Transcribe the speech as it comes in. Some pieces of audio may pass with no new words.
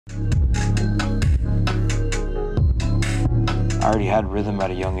I already had rhythm at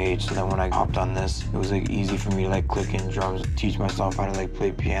a young age, so then when I hopped on this, it was like easy for me to like click in drums, teach myself how to like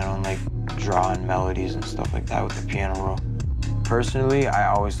play piano and like draw in melodies and stuff like that with the piano roll. Personally,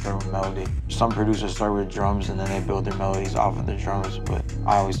 I always start with melody. Some producers start with drums and then they build their melodies off of the drums, but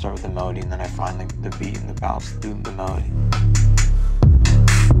I always start with the melody and then I find like the beat and the bounce through the melody.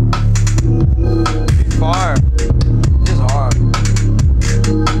 It's fire. This is hard.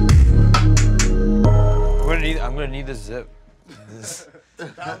 I'm gonna need this zip.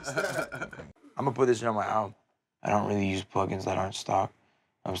 I'm gonna put this shit on my album. I don't really use plugins that aren't stock.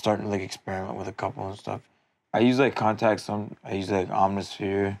 I'm starting to like experiment with a couple and stuff. I use like contacts. I use like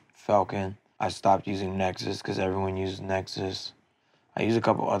Omnisphere, Falcon. I stopped using Nexus because everyone uses Nexus. I use a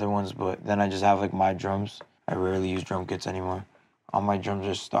couple other ones, but then I just have like my drums. I rarely use drum kits anymore. All my drums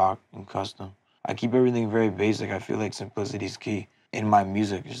are stock and custom. I keep everything very basic. I feel like simplicity is key in my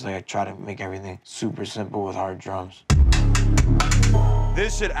music. Just like I try to make everything super simple with hard drums.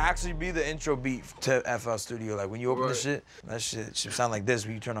 This should actually be the intro beat to FL Studio. Like when you open this shit, that shit should sound like this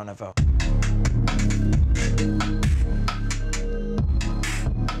when you turn on FL.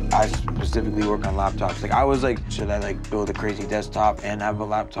 I specifically work on laptops. Like I was like, should I like build a crazy desktop and have a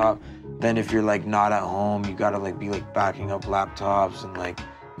laptop? Then if you're like not at home, you gotta like be like backing up laptops and like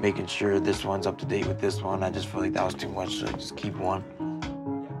making sure this one's up to date with this one. I just feel like that was too much, so I just keep one.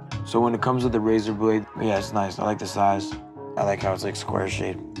 So when it comes to the Razer Blade, yeah, it's nice. I like the size. I like how it's like square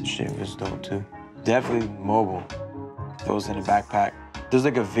shaped. Shape is dope too. Definitely mobile. Goes in a backpack. There's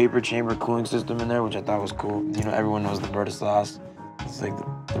like a vapor chamber cooling system in there, which I thought was cool. You know, everyone knows the Murda sauce. It's like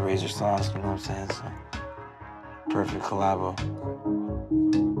the Razer sauce, you know what I'm saying? So, perfect collabo.